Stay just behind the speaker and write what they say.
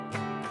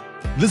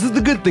This is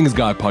the Good Things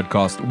Guy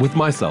podcast with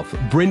myself,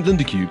 Brent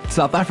Lindeque,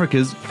 South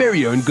Africa's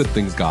very own Good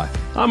Things Guy.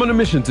 I'm on a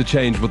mission to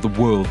change what the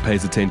world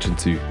pays attention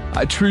to.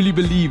 I truly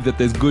believe that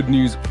there's good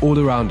news all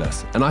around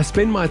us, and I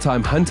spend my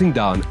time hunting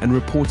down and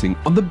reporting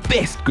on the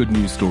best good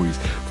news stories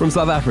from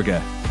South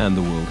Africa and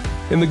the world.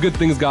 In the Good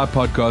Things Guy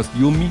podcast,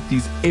 you'll meet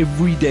these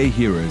everyday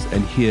heroes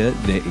and hear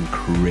their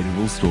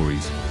incredible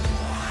stories.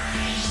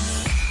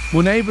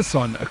 Morné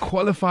Basson, a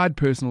qualified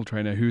personal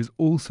trainer who is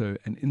also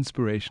an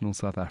inspirational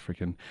South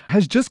African,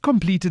 has just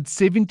completed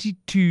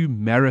 72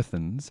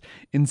 marathons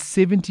in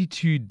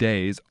 72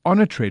 days on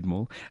a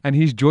treadmill, and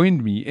he's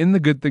joined me in the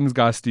Good Things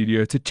Guy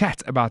studio to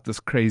chat about this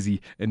crazy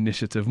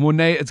initiative.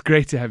 Morné, it's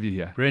great to have you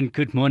here. Brent,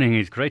 good morning.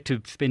 It's great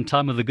to spend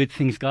time with the Good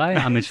Things Guy.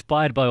 I'm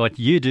inspired by what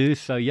you do,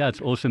 so yeah,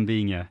 it's awesome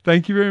being here.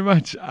 Thank you very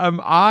much.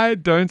 I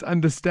don't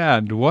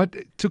understand what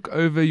took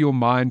over your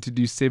mind to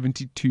do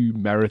 72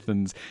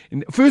 marathons.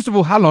 First of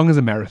all, how long is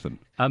a marathon?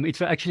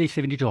 It's actually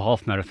 72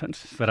 half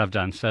marathons that I've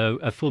done. So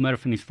a full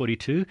marathon is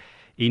 42.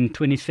 In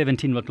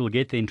 2017, what we'll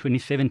get there, in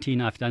 2017,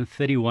 I've done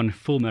 31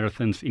 full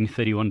marathons in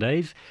 31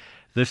 days.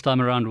 This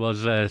time around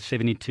was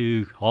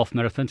 72 half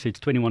marathons. It's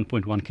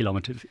 21.1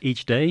 kilometers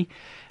each day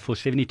for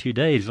 72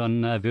 days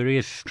on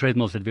various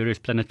treadmills at various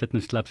Planet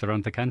Fitness clubs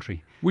around the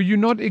country. Were you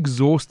not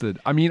exhausted?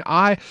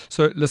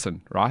 So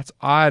listen, right?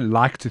 I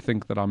like to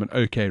think that I'm an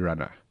okay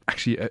runner.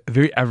 Actually, a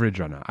very average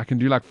runner. I can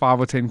do like 5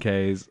 or 10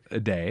 Ks a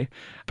day.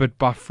 But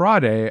by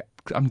Friday,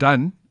 I'm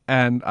done.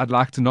 And I'd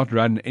like to not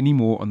run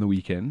anymore on the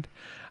weekend.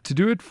 To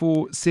do it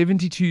for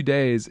 72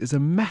 days is a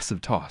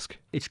massive task.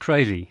 It's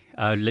crazy.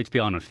 Let's be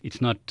honest. It's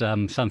not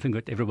something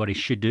that everybody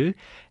should do.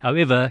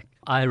 However,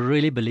 I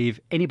really believe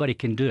anybody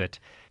can do it.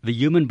 The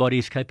human body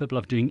is capable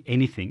of doing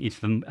anything. It's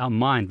our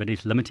mind that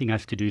is limiting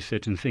us to do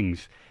certain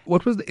things.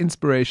 What was the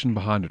inspiration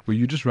behind it? Were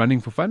you just running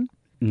for fun?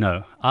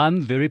 No,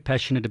 I'm very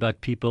passionate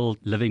about people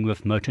living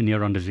with motor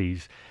neuron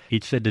disease.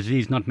 It's a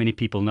disease not many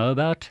people know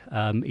about.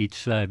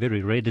 It's a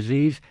very rare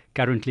disease.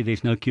 Currently,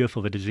 there's no cure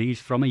for the disease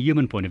from a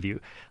human point of view.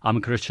 I'm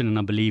a Christian and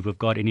I believe with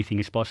God anything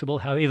is possible.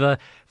 However,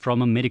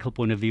 from a medical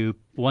point of view,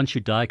 once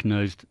you're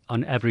diagnosed,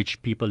 on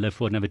average, people live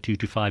for another 2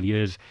 to 5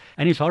 years.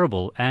 And it's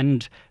horrible.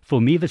 And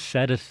for me, the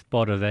saddest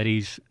part of that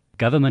is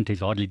government is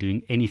hardly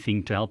doing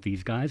anything to help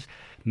these guys.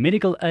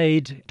 Medical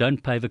aid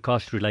don't pay the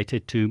cost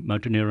related to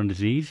motor neuron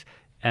disease.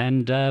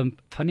 And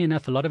funny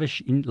enough, a lot of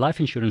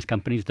life insurance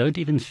companies don't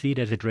even see it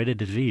as a dreaded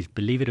disease,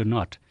 believe it or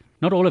not.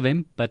 Not all of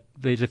them, but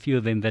there's a few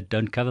of them that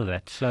don't cover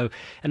that. So,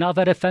 and I've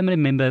had a family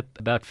member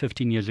about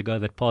 15 years ago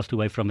that passed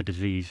away from a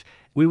disease.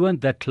 We weren't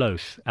that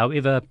close.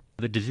 However,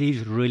 the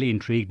disease really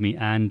intrigued me.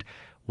 And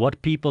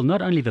what people,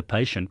 not only the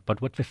patient,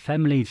 but what the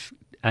families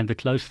and the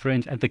close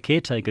friends and the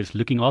caretakers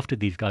looking after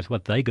these guys,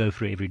 what they go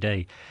through every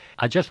day.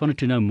 I just wanted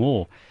to know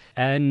more.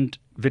 And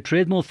the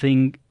treadmill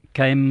thing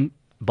came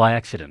by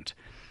accident.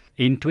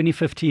 In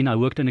 2015, I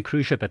worked on a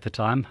cruise ship at the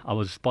time. I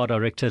was spa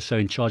director, so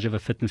in charge of the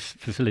fitness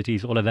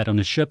facilities, all of that on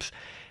the ships.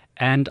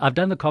 And I've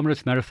done the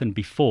Comrades Marathon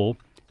before,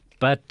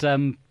 but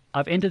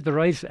I've entered the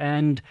race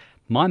and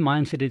my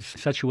mindset is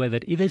such a way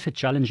that if there's a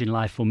challenge in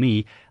life for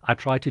me, I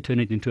try to turn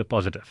it into a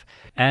positive.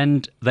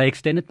 And they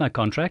extended my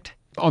contract.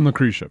 On the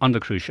cruise ship? On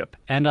the cruise ship.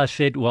 And I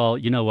said, well,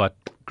 you know what?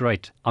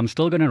 Great. I'm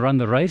still going to run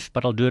the race,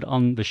 but I'll do it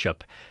on the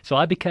ship. So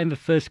I became the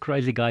first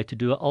crazy guy to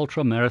do an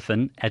ultra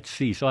marathon at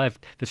sea. So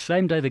the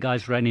same day the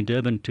guys ran in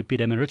Durban to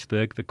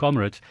Pietermaritzburg, the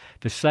Comrades,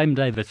 the same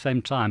day, the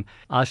same time,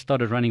 I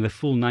started running the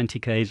full 90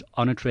 Ks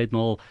on a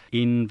treadmill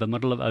in the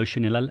middle of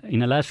ocean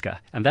in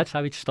Alaska. And that's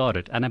how it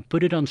started. And I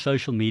put it on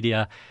social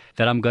media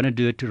that I'm going to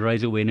do it to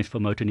raise awareness for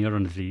motor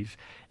neuron disease.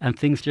 And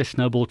things just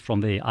snowballed from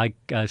there. I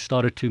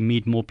started to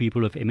meet more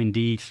people with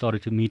MND,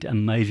 started to meet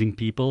amazing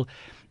people.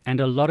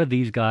 And a lot of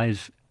these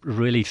guys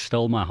really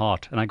stole my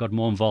heart and I got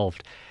more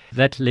involved.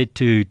 That led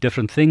to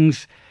different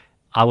things.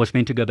 I was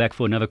meant to go back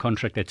for another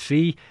contract at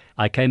sea.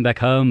 I came back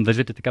home,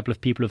 visited a couple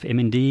of people with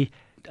MND,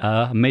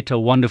 met a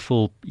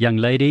wonderful young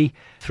lady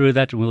through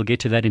that, and we'll get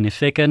to that in a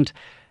second.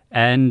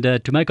 And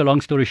to make a long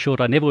story short,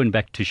 I never went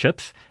back to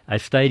ships. I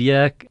stayed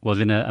here,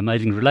 was in an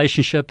amazing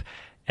relationship,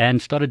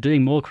 and started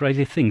doing more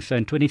crazy things. So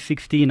in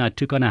 2016, I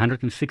took on a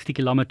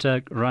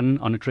 160-kilometer run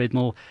on a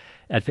treadmill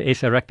at the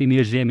SA Rugby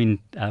Museum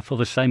for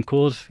the same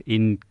cause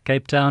in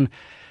Cape Town.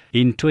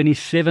 In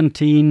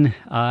 2017,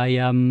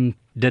 I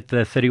did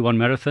the 31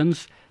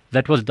 marathons.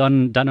 That was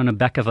done on the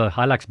back of a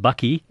Hilux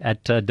bakkie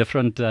at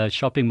different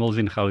shopping malls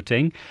in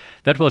Gauteng.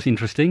 That was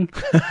interesting.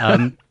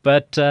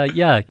 But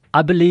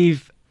I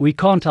believe we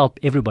can't help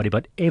everybody,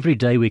 but every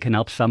day we can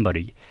help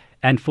somebody.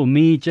 And for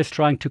me, just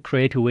trying to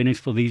create awareness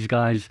for these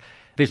guys,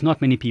 there's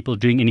not many people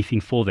doing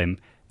anything for them.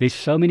 There's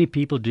so many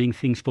people doing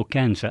things for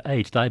cancer,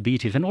 AIDS,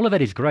 diabetes, and all of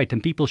that is great,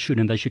 and people should,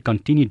 and they should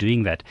continue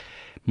doing that.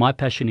 My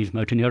passion is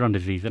motor neuron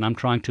disease, and I'm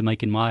trying to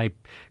make, in my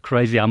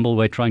crazy, humble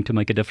way, trying to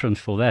make a difference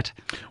for that.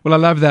 Well, I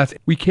love that.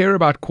 We care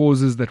about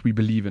causes that we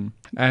believe in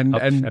and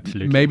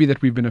Absolutely. Maybe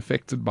that we've been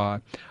affected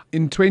by.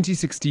 In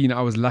 2016,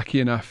 I was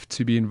lucky enough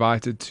to be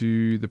invited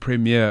to the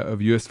premiere of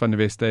Joost van der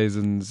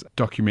Westhuizen's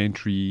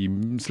documentary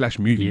 /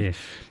 movie Yes.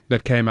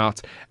 that came out.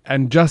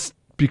 And just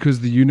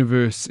because the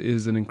universe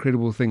is an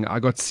incredible thing,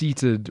 I got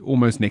seated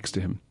almost next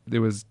to him.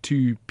 There was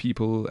two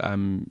people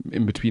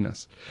in between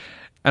us.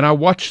 And I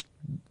watched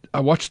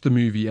the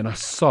movie and I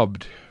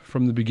sobbed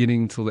from the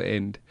beginning till the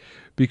end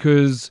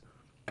because,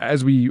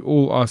 as we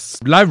all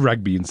love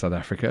rugby in South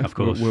Africa. Of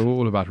course. We're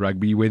all about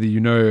rugby. Whether you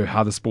know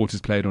how the sport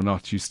is played or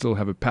not, you still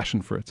have a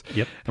passion for it.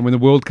 Yep. And when the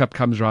World Cup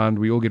comes around,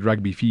 we all get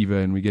rugby fever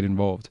and we get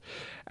involved.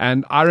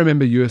 And I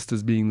remember Joost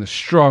as being the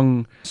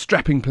strong,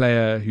 strapping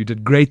player who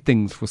did great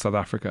things for South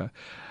Africa.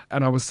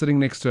 And I was sitting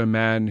next to a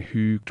man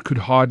who could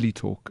hardly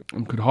talk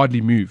and could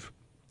hardly move.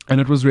 And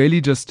it was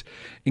really just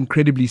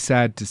incredibly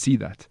sad to see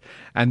that.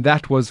 And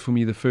that was for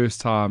me the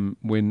first time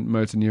when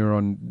motor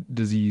neuron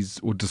disease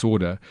or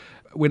disorder,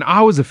 when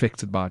I was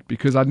affected by it,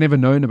 because I'd never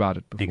known about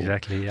it before.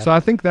 Exactly. Yeah. So I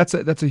think that's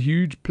a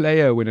huge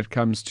player when it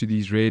comes to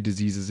these rare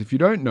diseases. If you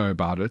don't know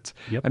about it,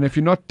 Yep. and if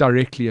you're not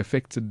directly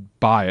affected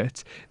by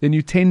it, then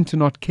you tend to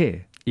not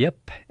care.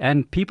 Yep.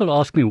 And people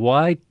ask me,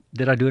 why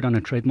did I do it on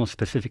a treadmill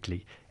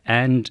specifically?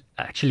 And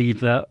actually,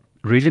 the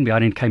reason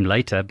behind it came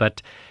later.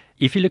 But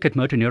if you look at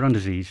motor neuron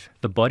disease,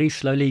 the body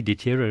slowly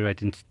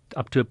deteriorates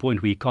up to a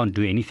point where you can't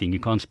do anything. You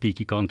can't speak,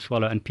 you can't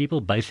swallow. And people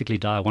basically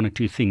die of one or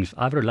two things,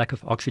 either a lack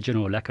of oxygen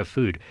or a lack of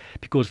food,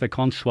 because they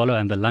can't swallow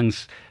and the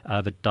lungs,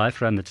 the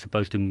diaphragm that's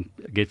supposed to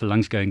get the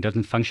lungs going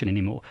doesn't function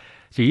anymore.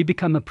 So you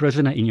become a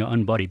prisoner in your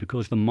own body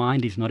because the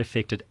mind is not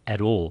affected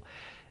at all.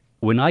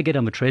 When I get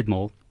on the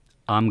treadmill,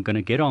 I'm going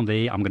to get on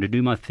there, I'm going to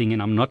do my thing,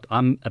 and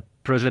I'm a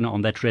prisoner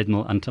on that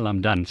treadmill until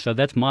I'm done. So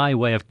that's my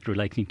way of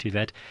relating to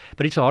that.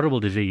 But it's a horrible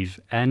disease.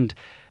 And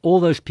all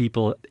those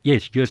people,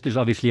 yes, Joost is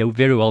obviously a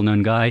very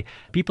well-known guy.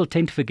 People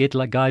tend to forget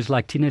like guys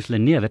like Tinus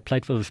Lanier that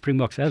played for the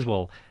Springboks as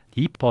well.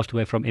 He passed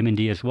away from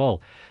MND as well.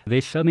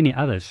 There's so many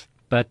others.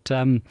 But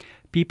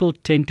people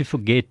tend to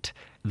forget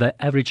the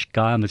average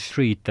guy on the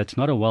street that's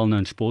not a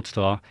well-known sports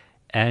star.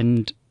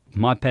 And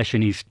my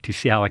passion is to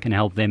see how I can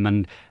help them,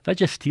 and they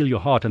just steal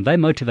your heart and they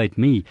motivate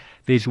me.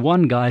 There's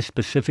one guy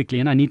specifically,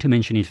 and I need to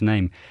mention his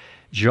name,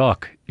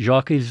 Jacques.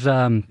 Jacques is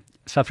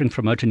suffering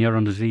from motor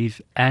neuron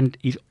disease, and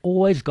he's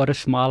always got a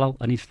smile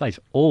on his face,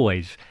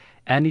 always.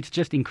 And it's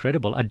just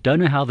incredible. I don't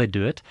know how they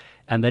do it,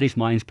 and that is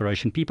my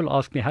inspiration. People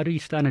ask me, how do you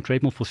stay on a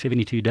treadmill for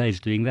 72 days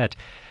doing that?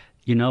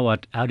 You know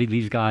what? How do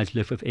these guys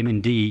live with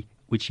MND,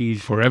 which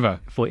is Forever.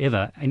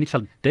 And it's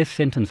a death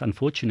sentence,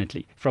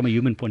 unfortunately, from a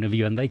human point of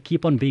view, and they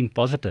keep on being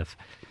positive.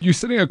 You're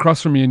sitting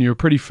across from me and you're a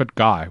pretty fit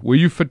guy. Were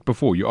you fit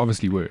before? You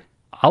obviously were.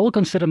 I will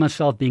consider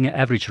myself being an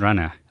average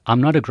runner.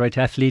 I'm not a great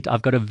athlete.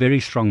 I've got a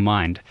very strong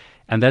mind,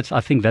 and I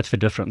think that's the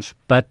difference.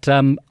 But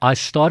I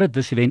started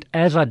this event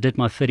as I did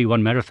my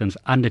 31 marathons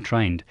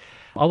undertrained.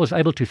 I was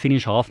able to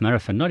finish half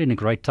marathon, not in a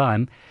great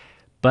time,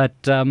 but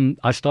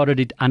I started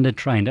it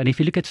undertrained. And if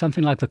you look at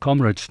something like the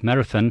Comrades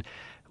Marathon,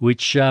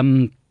 which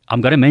I'm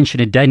going to mention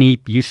it.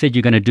 Danny, you said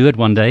you're going to do it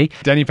one day.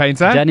 Danny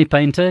Painter? Danny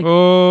Painter.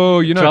 Oh,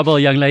 you know. Trouble,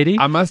 young lady.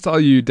 I must tell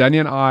you, Danny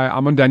and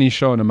I'm on Danny's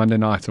show on a Monday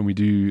night, and we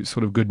do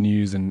sort of good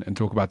news and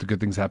talk about the good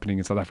things happening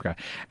in South Africa.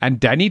 And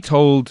Danny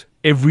told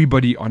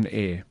everybody on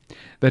air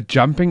that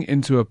jumping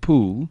into a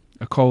pool,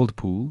 a cold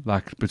pool,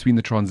 like between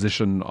the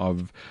transition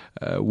of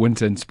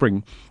winter and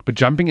spring, but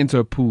jumping into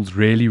a pool is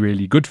really,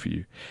 really good for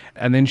you.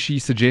 And then she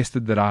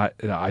suggested that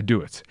I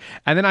do it.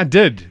 And then I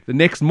did. The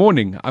next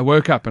morning, I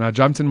woke up and I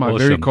jumped in my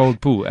very cold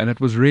pool, and it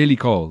was really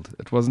cold.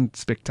 It wasn't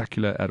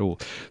spectacular at all.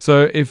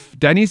 So if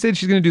Danny said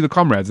she's going to do the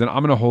Comrades, then I'm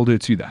going to hold her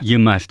to that. You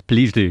must.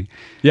 Please do.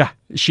 Yeah.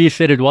 She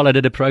said it while I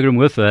did a program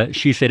with her.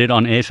 She said it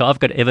on air, so I've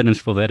got evidence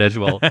for that as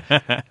well.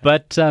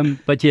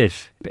 But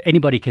yes,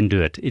 anybody can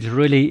do it. It's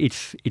really,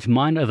 it's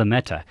mind over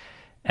matter.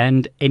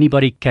 And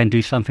anybody can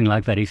do something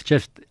like that. It's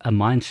just a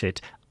mindset.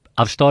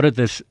 I've started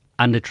this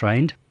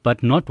undertrained,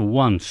 but not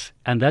once,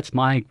 and that's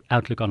my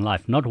outlook on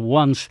life, not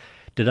once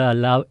did I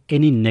allow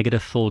any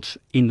negative thoughts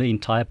in the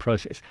entire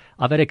process.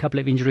 I've had a couple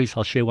of injuries.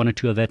 I'll share one or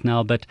two of that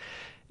now, but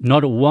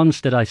not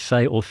once did I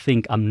say or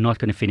think I'm not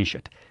going to finish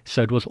it.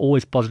 So it was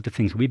always positive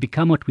things. We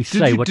become what we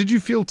say. Did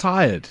you feel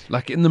tired,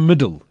 like in the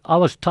middle? I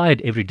was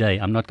tired every day.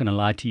 I'm not going to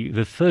lie to you.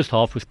 The first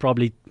half was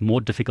probably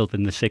more difficult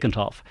than the second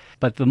half.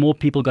 But the more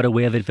people got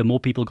aware of it, the more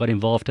people got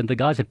involved. And the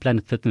guys at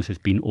Planet Fitness has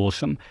been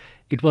awesome.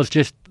 It was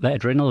just the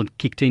adrenaline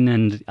kicked in,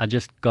 and I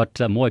just got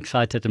more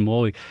excited and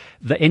more.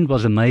 The end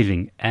was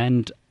amazing.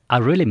 And I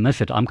really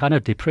miss it. I'm kind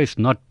of depressed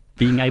not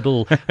being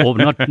able or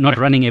not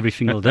running every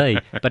single day,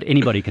 but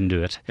anybody can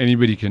do it.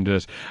 Anybody can do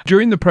it.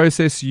 During the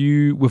process,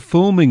 you were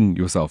filming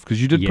yourself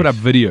because you did put up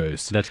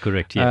videos. That's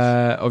correct,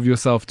 yes. Of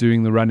yourself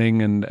doing the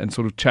running and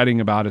sort of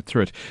chatting about it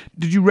through it.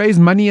 Did you raise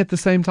money at the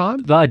same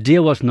time? The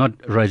idea was not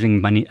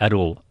raising money at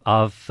all.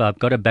 I've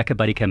got a Back a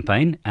Buddy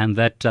campaign, and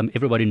that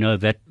everybody know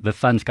that the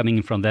funds coming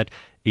in from that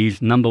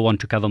is number one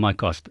to cover my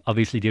cost.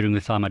 Obviously, during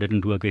the time I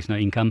didn't work, there's no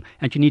income,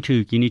 and you need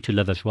to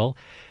live as well.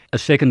 A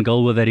second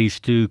goal with that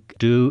is to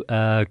do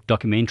a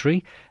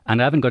documentary,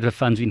 and I haven't got the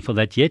funds in for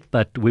that yet,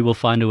 but we will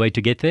find a way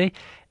to get there.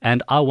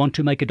 And I want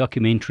to make a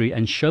documentary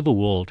and show the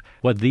world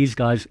what these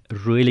guys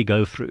really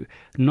go through.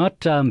 Not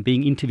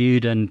being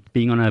interviewed and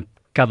being on a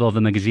cover of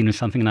a magazine or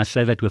something, and I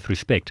say that with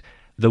respect.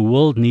 The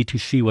world need to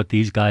see what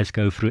these guys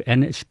go through,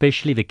 and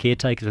especially the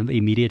caretakers and the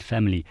immediate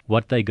family,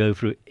 what they go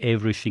through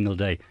every single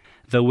day.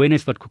 The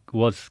awareness that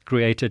was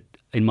created,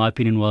 in my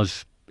opinion,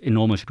 was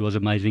enormous. It was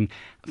amazing.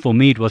 For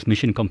me, it was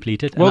mission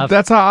completed. Well,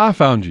 that's how I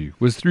found you,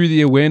 was through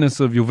the awareness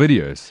of your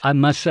videos. I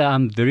must say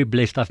I'm very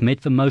blessed. I've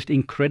met the most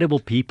incredible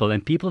people,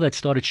 and people that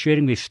started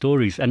sharing their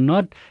stories, and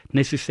not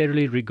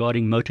necessarily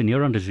regarding motor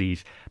neuron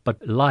disease,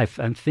 but life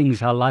and things,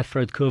 how life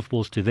throws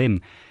curveballs to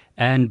them,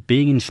 and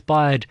being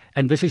inspired.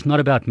 And this is not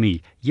about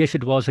me. Yes,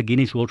 it was a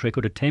Guinness World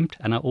Record attempt,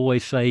 and I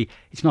always say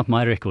it's not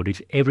my record.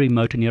 It's every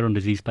motor neuron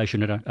disease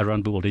patient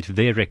around the world. It's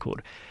their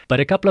record. But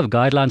a couple of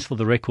guidelines for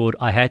the record,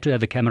 I had to have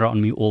the camera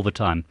on me all the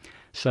time.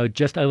 So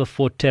just over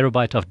 4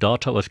 terabytes of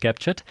data was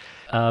captured.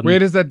 Where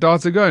does that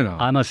data go now?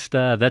 I must.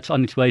 That's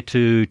on its way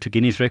to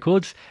Guinness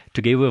Records,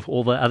 together with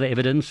all the other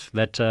evidence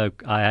that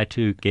I had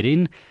to get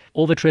in.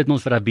 All the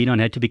treadmills that I've been on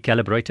had to be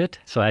calibrated,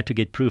 so I had to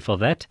get proof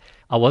of that.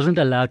 I wasn't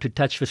allowed to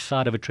touch the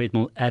side of a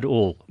treadmill at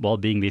all while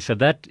being there. So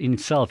that in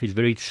itself is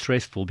very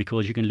stressful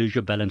because you can lose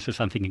your balance or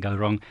something can go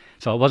wrong.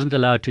 So I wasn't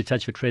allowed to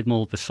touch the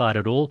treadmill, the side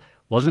at all.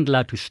 Wasn't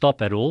allowed to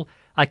stop at all.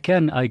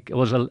 I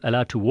was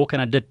allowed to walk,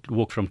 and I did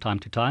walk from time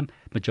to time.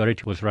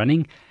 Majority was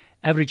running.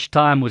 Average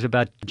time was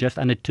about just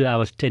under 2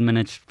 hours, 10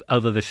 minutes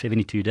over the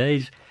 72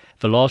 days.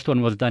 The last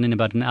one was done in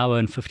about 1 hour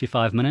and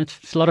 55 minutes.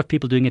 There's a lot of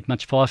people doing it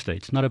much faster.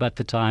 It's not about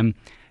the time.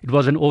 It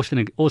was an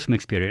awesome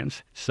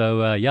experience.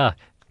 So,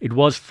 it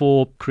was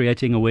for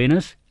creating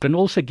awareness, and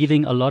also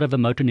giving a lot of the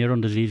motor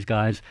neuron disease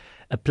guys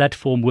a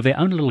platform with their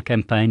own little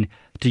campaign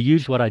to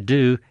use what I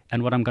do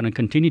and what I'm going to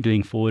continue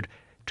doing forward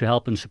to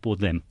help and support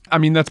them. I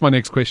mean, that's my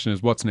next question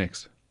is, what's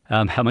next?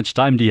 How much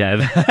time do you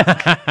have?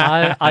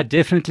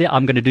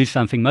 I'm going to do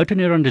something. Motor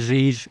neuron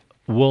disease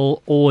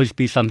will always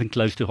be something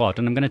close to heart,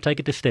 and I'm going to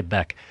take it a step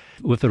back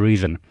with a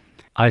reason.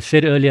 I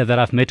said earlier that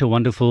I've met a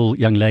wonderful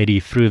young lady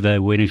through the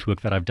awareness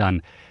work that I've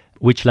done,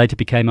 which later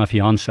became my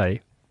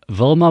fiancée.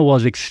 Vilma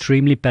was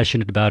extremely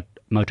passionate about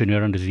motor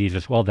neuron disease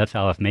as well. That's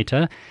how I've met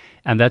her.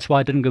 And that's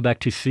why I didn't go back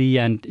to sea.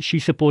 And she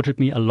supported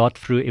me a lot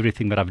through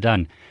everything that I've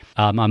done.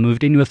 I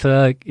moved in with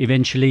her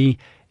eventually,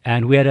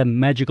 and we had a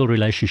magical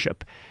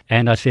relationship.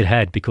 And I said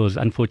had, because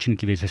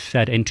unfortunately there's a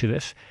sad end to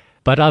this.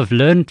 But I've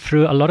learned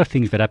through a lot of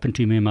things that happened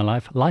to me in my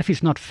life. Life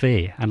is not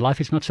fair, and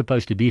life is not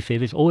supposed to be fair.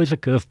 There's always a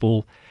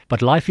curveball,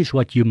 but life is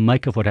what you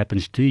make of what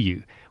happens to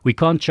you. We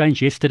can't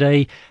change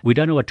yesterday. We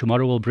don't know what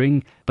tomorrow will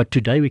bring, but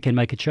today we can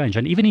make a change.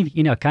 And even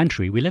in our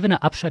country, we live in an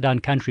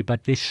upside-down country,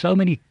 but there's so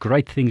many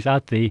great things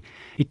out there.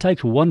 It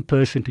takes one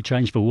person to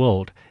change the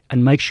world,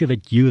 and make sure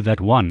that you're that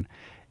one.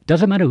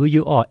 Doesn't matter who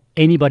you are,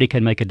 anybody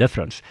can make a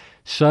difference.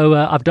 So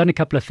I've done a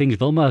couple of things.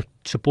 Vilma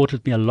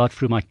supported me a lot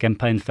through my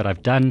campaigns that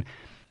I've done.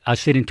 I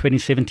said in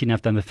 2017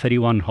 I've done the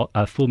 31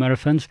 full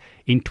marathons.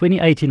 In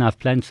 2018 I've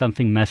planned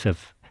something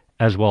massive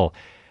as well.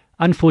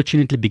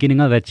 Unfortunately, beginning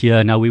of that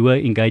year, now we were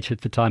engaged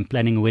at the time,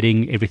 planning a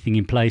wedding, everything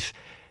in place.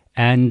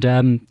 And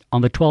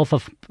on the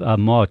 12th of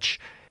March,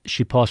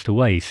 she passed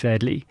away,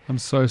 sadly. I'm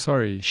so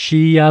sorry.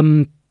 She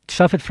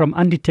suffered from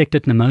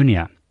undetected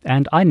pneumonia.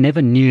 And I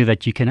never knew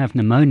that you can have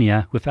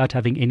pneumonia without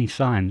having any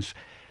signs.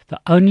 The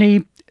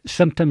only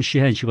symptoms she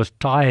had, she was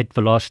tired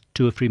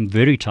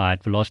very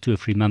tired the last 2 or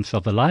 3 months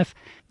of her life.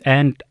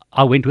 And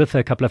I went with her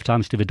a couple of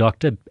times to the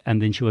doctor,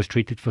 and then she was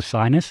treated for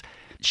sinus.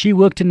 She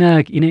worked in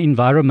an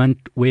environment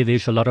where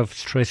there's a lot of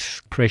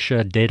stress,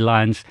 pressure,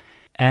 deadlines,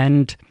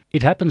 and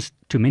it happens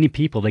to many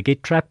people. They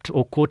get trapped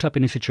or caught up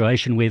in a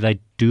situation where they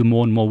do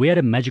more and more. We had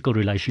a magical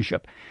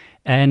relationship.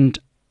 And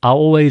I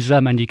always,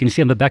 and you can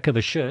see on the back of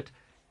the shirt,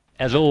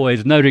 as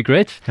always, no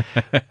regrets.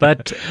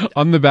 But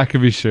on the back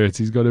of his shirt,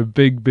 he's got a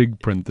big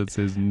print that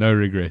says no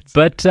regrets.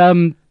 But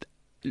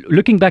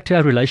looking back to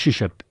our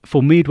relationship,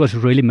 for me it was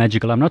really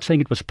magical. I'm not saying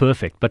it was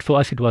perfect, but for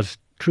us it was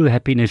true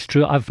happiness.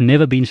 I've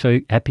never been so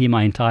happy in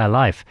my entire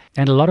life.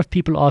 And a lot of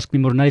people ask me,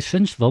 Morné,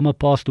 since Vilma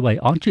passed away,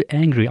 aren't you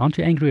angry? Aren't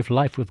you angry with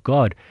life, with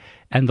God?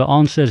 And the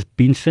answer has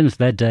been since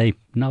that day,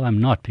 no, I'm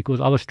not,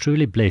 because I was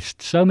truly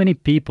blessed. So many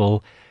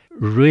people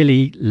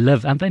really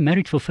live, and they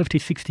married for 50,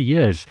 60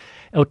 years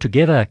or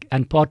together,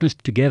 and partners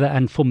together,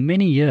 and for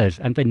many years,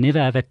 and they never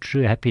have that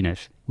true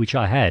happiness, which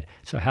I had.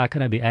 So how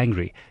can I be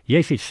angry?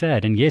 Yes, it's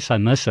sad, and yes, I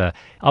miss her.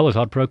 I was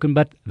heartbroken,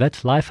 but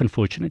that's life,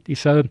 unfortunately.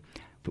 So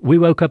we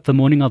woke up the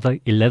morning of the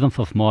 11th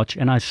of March,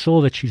 and I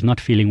saw that she's not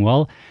feeling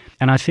well,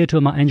 and I said to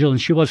her, my angel,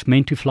 and she was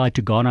meant to fly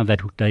to Ghana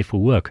that day for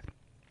work,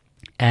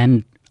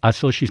 and I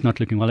saw she's not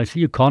looking well. I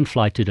said, you can't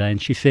fly today. And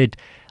she said,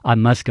 I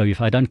must go. If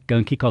I don't go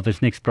and kick off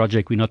this next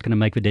project, we're not going to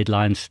make the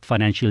deadlines,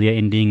 financial year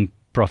ending,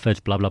 profits,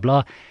 blah, blah,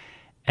 blah.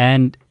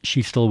 And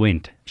she still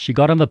went. She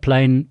got on the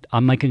plane.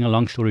 I'm making a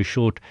long story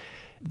short.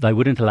 They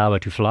wouldn't allow her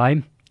to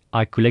fly.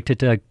 I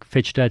collected her,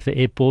 fetched her at the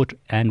airport,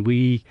 and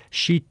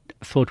she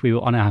thought we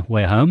were on our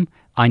way home.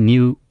 I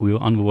knew we were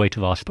on the way to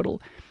the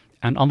hospital.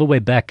 And on the way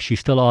back, she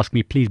still asked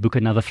me, please book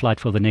another flight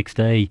for the next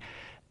day.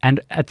 And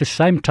at the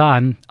same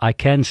time, I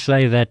can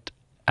say that,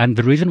 and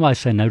the reason why I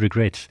say no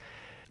regrets,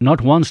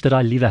 not once did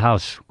I leave the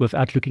house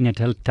without looking at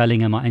her,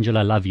 telling her, my angel,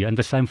 I love you. And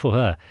the same for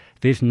her.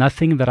 There's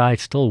nothing that I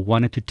still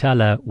wanted to tell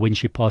her when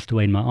she passed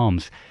away in my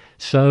arms.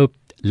 So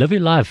live your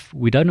life.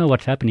 We don't know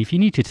what's happening. If you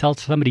need to tell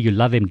somebody you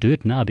love them, do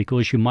it now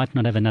because you might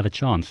not have another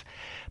chance.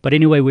 But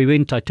anyway, we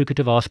went. I took her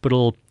to the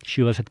hospital.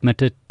 She was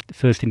admitted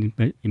first in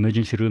the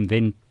emergency room,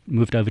 then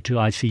moved over to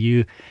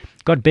ICU.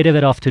 Got better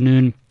that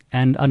afternoon.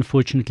 And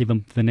unfortunately,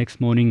 the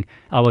next morning,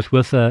 I was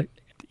with her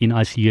in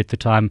ICU at the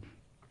time.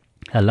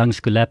 Her lungs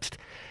collapsed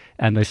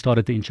and they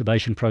started the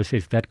intubation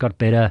process. That got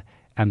better.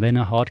 And then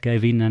her heart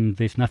gave in and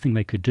there's nothing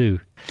they could do.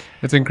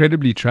 It's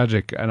incredibly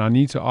tragic. And I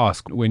need to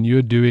ask, when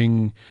you're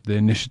doing the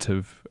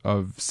initiative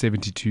of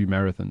 72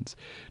 marathons,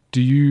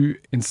 do you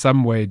in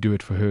some way do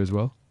it for her as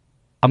well?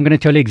 I'm going to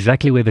tell you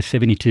exactly where the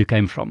 72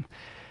 came from.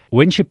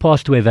 When she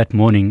passed away that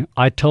morning,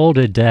 I told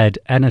her dad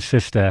and her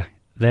sister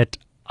that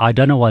I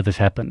don't know why this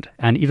happened.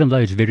 And even though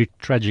it's very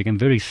tragic and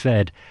very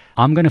sad,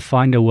 I'm going to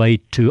find a way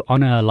to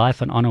honor her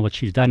life and honor what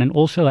she's done and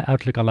also her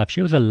outlook on life.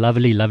 She was a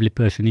lovely, lovely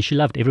person and she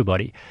loved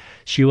everybody.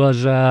 She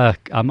was,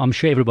 I'm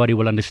sure everybody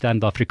will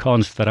understand the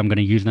Afrikaans that I'm going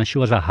to use now. She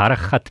was a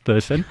haragat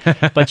person,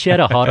 but she had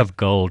a heart of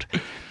gold.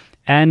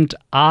 And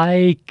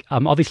I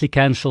obviously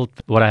cancelled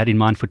what I had in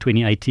mind for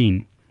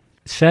 2018.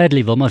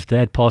 Sadly, Wilma's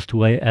dad passed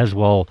away as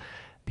well.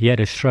 He had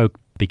a stroke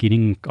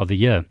beginning of the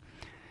year.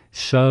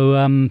 So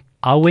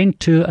I went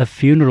to a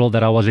funeral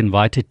that I was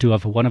invited to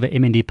of one of the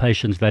MND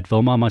patients that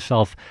Wilma and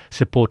myself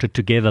supported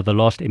together, the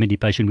last MND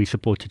patient we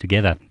supported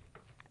together.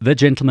 The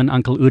gentleman,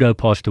 Uncle Udo,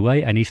 passed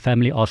away and his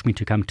family asked me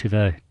to come to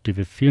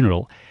the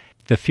funeral.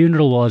 The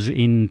funeral was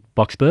in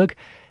Boksburg.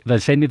 They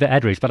sent me the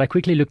address, but I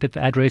quickly looked at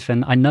the address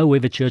and I know where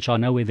the church, I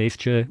know where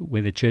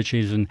the church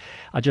is, and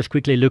I just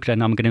quickly looked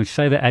and I'm going to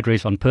say the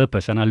address on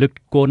purpose. And I looked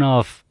corner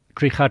of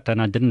Trichardt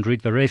and I didn't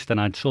read the rest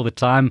and I saw the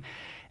time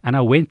and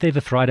I went there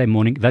the Friday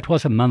morning. That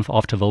was a month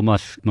after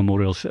Wilma's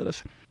memorial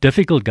service.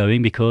 Difficult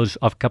going because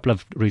of a couple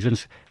of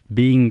reasons,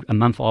 being a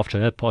month after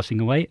her passing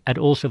away and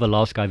also the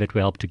last guy that we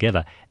helped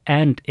together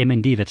and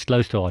MND that's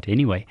close to heart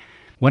anyway.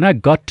 When I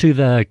got to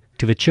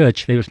the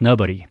church, there was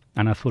nobody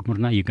and I thought,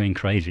 Morna, you're going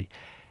crazy.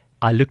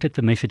 I looked at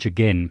the message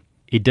again.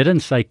 It didn't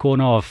say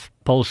corner of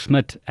Paul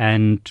Smith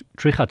and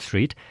Trichardt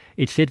Street.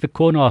 It said the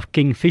corner of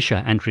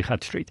Kingfisher and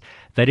Trichardt Street.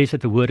 That is at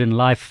the Word and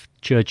Life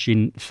Church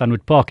in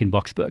Sunwood Park in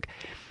Boksburg.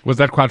 Was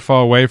that quite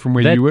far away from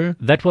where you were?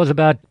 That was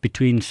about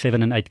between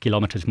 7 and 8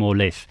 kilometers, more or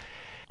less.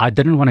 I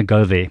didn't want to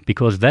go there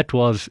because that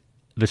was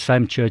the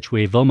same church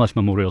where Wilma's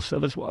memorial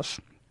service was.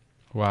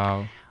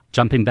 Wow.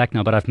 Jumping back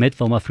now, but I've met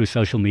Wilma through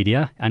social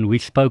media and we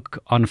spoke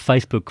on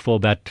Facebook for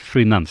about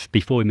 3 months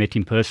before we met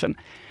in person.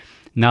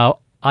 Now,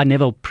 I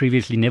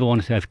previously never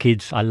wanted to have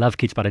kids. I love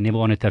kids, but I never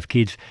wanted to have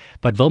kids.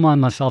 But Wilma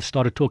and myself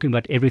started talking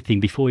about everything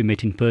before we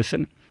met in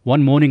person.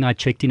 One morning, I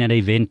checked in at an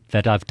event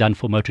that I've done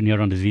for motor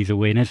neuron disease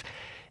awareness,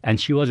 and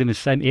she was in the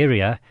same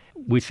area.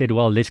 We said,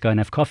 well, let's go and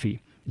have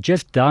coffee.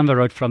 Just down the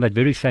road from that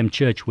very same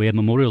church where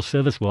memorial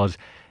service was,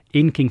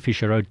 in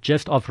Kingfisher Road,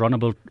 just off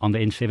Ronnable on the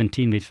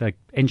N17, there's an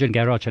engine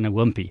garage and a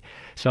Wimpy.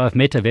 So I've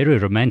met her very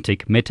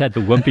romantic, met her at the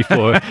Wimpy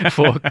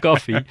for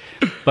coffee.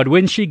 But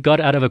when she got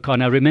out of her car,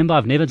 now remember,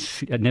 I've never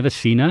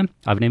seen her.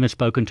 I've never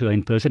spoken to her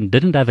in person,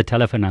 didn't have a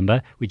telephone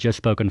number. We just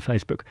spoke on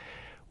Facebook.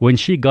 When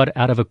she got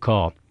out of her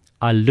car,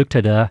 I looked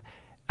at her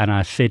and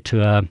I said to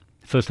her,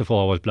 first of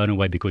all, I was blown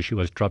away because she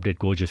was drop dead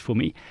gorgeous for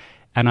me.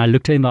 And I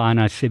looked her in the eye and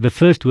I said, the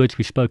first words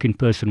we spoke in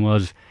person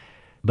was,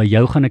 by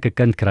jou gaan ek 'n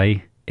kind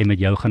kry, en met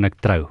jou gaan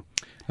ek trou.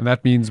 And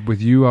that means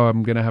with you,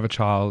 I'm going to have a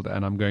child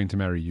and I'm going to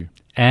marry you.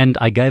 And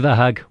I gave her a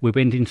hug. We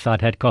went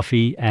inside, had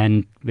coffee,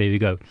 and there we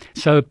go.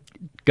 So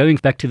going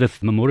back to the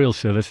memorial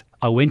service,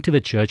 I went to the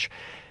church.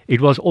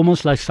 It was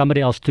almost like somebody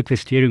else took the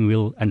steering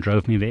wheel and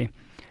drove me there.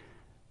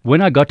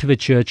 When I got to the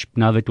church,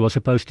 now it was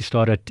supposed to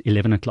start at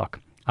 11 o'clock.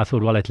 I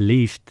thought, well, at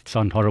least, it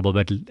sounds horrible,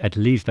 but at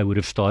least they would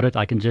have started.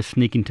 I can just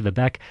sneak into the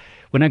back.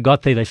 When I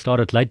got there, they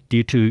started late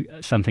due to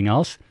something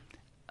else.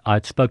 I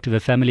spoke to the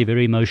family,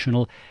 very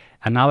emotional.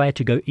 And now I had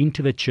to go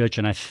into the church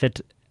and I sit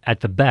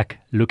at the back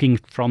looking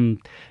from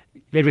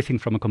everything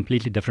from a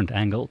completely different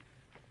angle.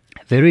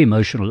 Very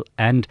emotional.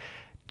 And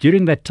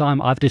during that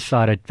time, I've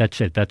decided,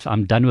 that's it.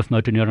 I'm done with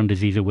motor neuron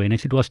disease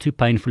awareness. It was too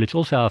painful. It's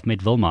also how I've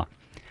met Wilma.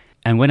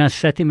 And when I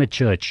sat in the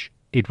church,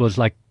 it was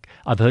like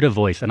I've heard a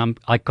voice. And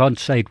I can't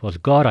say it was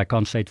God. I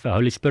can't say it's the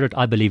Holy Spirit.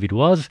 I believe it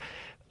was.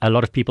 A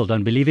lot of people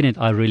don't believe in it.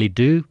 I really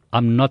do.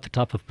 I'm not the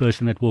type of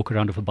person that walk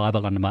around with a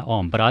Bible under my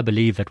arm. But I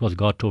believe that was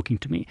God talking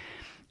to me.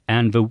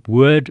 And the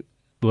word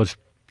was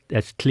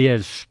as clear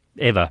as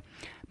ever.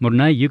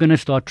 Morna, you're going to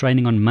start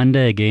training on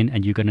Monday again,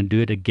 and you're going to do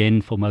it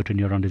again for motor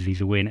neuron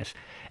disease awareness.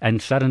 And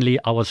suddenly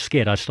I was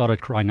scared. I started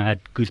crying. I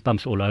had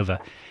goosebumps all over.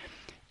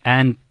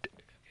 And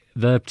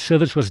the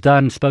service was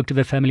done, spoke to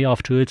the family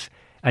afterwards.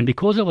 And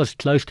because I was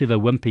close to the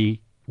Wimpy,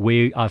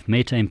 where I've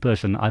met her in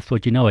person, I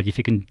thought, you know what, if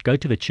you can go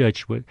to the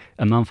church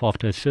a month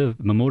after a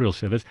memorial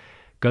service,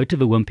 go to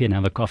the Wimpy and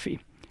have a coffee.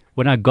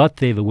 When I got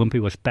there, the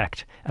Wimpy was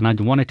packed, and I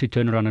wanted to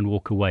turn around and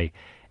walk away.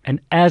 And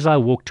as I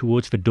walked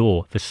towards the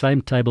door, the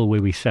same table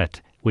where we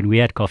sat, when we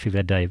had coffee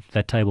that day,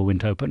 that table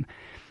went open.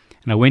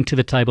 And I went to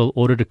the table,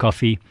 ordered a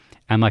coffee,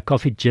 and my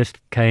coffee just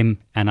came,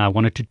 and I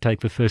wanted to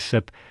take the first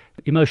sip,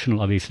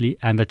 emotional obviously,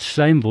 and that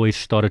same voice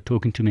started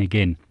talking to me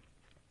again.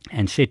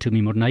 and said to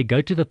me, Mornay,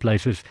 go to the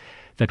places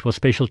that was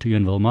special to you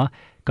in Wilma,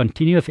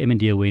 continue with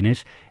MND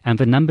awareness, and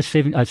the number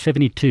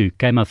 72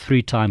 came up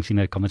 3 times in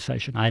that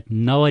conversation. I had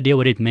no idea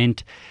what it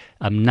meant,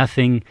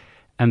 nothing.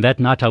 And that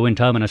night I went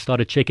home and I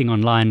started checking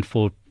online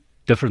for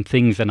different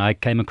things, and I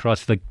came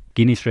across the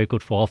Guinness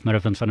record for half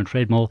marathons on a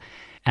treadmill,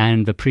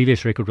 and the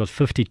previous record was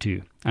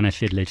 52. And I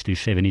said, let's do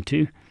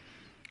 72.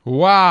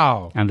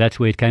 Wow. And that's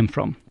where it came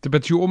from.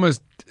 But you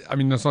almost, I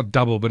mean, that's not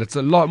double, but it's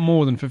a lot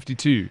more than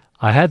 52.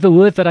 I had the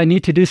word that I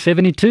need to do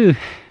 72.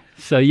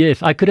 So,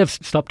 yes, I could have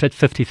stopped at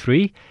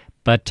 53,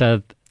 but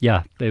there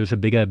was a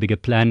bigger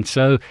plan.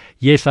 So,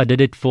 yes, I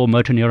did it for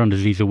motor neuron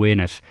disease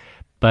awareness.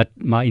 But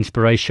my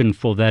inspiration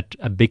for that,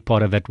 a big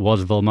part of it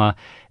was Wilma.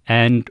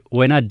 And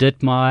when I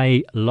did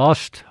my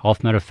last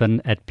half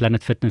marathon at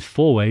Planet Fitness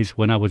 4 Ways,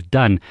 when I was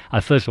done, I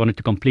first wanted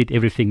to complete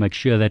everything, make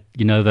sure that,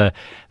 that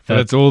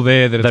it's all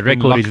there, that the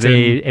record is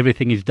there,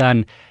 everything is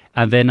done.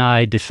 And then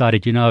I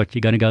decided, you're going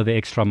to go the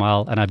extra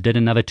mile. And I did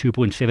another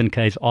 2.7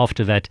 Ks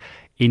after that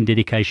in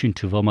dedication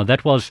to Wilma.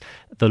 That was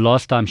the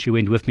last time she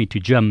went with me to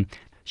gym.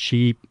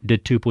 She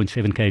did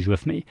 2.7 Ks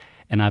with me.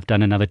 And I've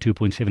done another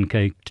 2.7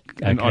 K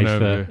in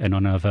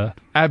honor of her.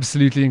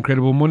 Absolutely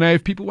incredible. Mornay,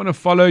 if people want to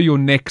follow your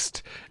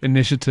next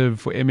initiative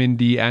for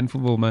MND and for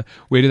Wilma,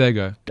 where do they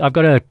go? I've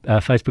got a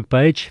Facebook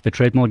page, The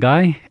Treadmill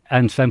Guy,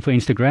 and same for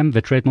Instagram,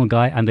 The Treadmill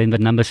Guy, and then the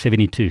number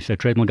 72. So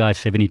Treadmill Guy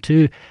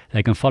 72.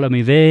 They can follow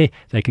me there.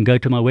 They can go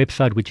to my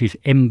website, which is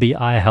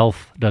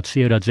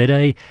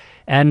mbihealth.co.za.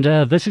 And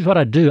this is what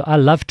I do. I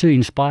love to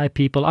inspire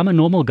people. I'm a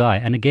normal guy.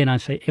 And again, I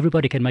say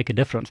everybody can make a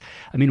difference.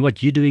 I mean,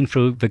 what you're doing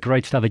through the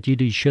great stuff that you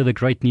do, you share the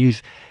great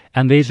news.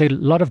 And there's a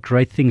lot of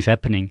great things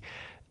happening.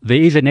 There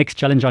is a next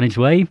challenge on its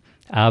way.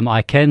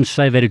 I can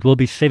say that it will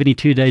be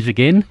 72 days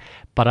again,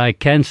 but I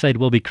can say it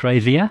will be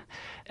crazier.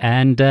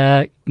 And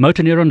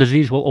motor neuron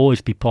disease will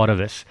always be part of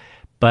this.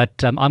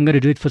 But I'm going to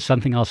do it for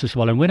something else as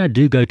well. And when I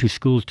do go to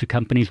schools, to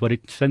companies,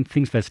 some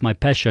things that's my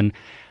passion,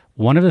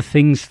 one of the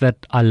things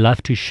that I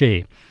love to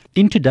share,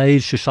 in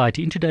today's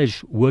society, in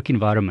today's work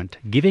environment,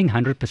 giving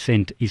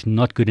 100% is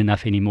not good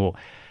enough anymore.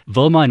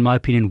 Wilma, in my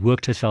opinion,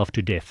 worked herself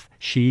to death.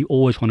 She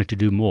always wanted to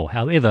do more.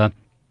 However,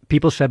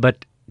 people say,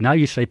 but now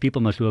you say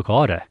people must work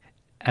harder.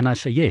 And I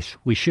say, yes,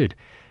 we should.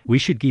 We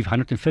should give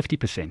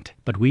 150%.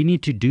 But we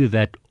need to do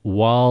that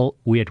while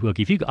we're at work.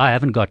 I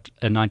haven't got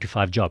a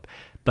 9-to-5 job.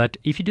 But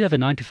if you do have a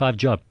 9-to-5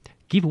 job,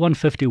 give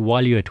 150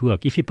 while you're at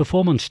work. If you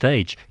perform on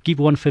stage, give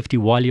 150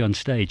 while you're on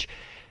stage.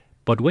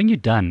 But when you're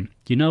done,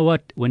 you know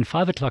what? When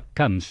 5 o'clock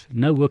comes,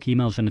 no work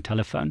emails on the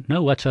telephone,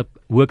 no WhatsApp,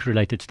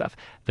 work-related stuff.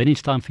 Then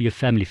it's time for your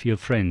family, for your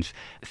friends,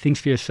 things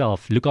for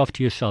yourself, look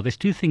after yourself. There's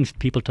 2 things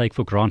people take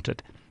for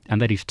granted,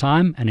 and that is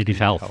time and it is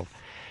health.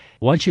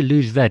 Once you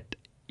lose that,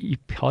 you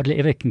hardly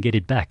ever can get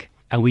it back.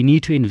 And we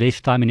need to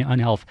invest time in your own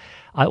health.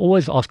 I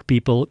always ask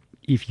people,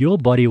 if your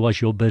body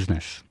was your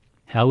business,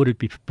 how would it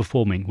be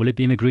performing? Will it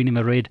be in the green, in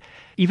the red?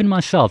 Even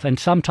myself. And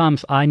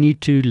sometimes I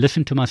need to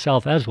listen to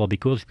myself as well,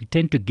 because we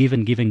tend to give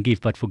and give and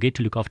give, but forget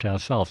to look after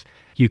ourselves.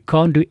 You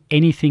can't do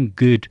anything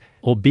good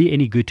or be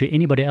any good to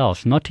anybody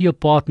else, not to your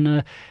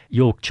partner,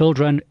 your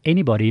children,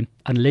 anybody,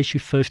 unless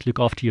you first look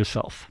after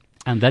yourself.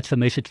 And that's the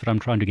message that I'm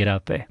trying to get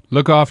out there.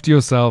 Look after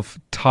yourself.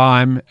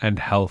 Time and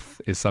health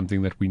is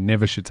something that we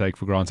never should take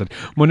for granted.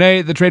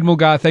 Mornay, the Treadmill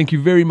Guy, thank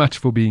you very much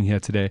for being here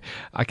today.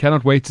 I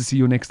cannot wait to see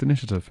your next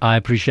initiative. I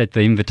appreciate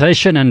the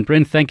invitation. And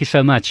Brent, thank you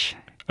so much.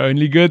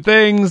 Only good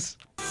things.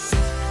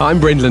 I'm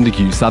Brent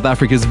Lindeque, South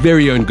Africa's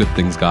very own Good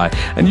Things Guy,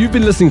 and you've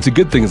been listening to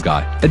Good Things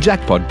Guy, a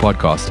Jackpot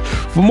podcast.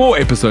 For more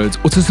episodes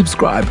or to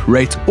subscribe,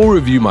 rate or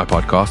review my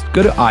podcast,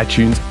 go to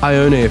iTunes,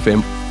 Iona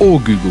FM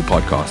or Google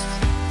Podcasts.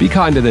 Be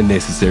kinder than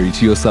necessary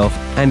to yourself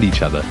and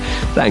each other.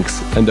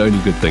 Thanks, and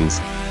only good things.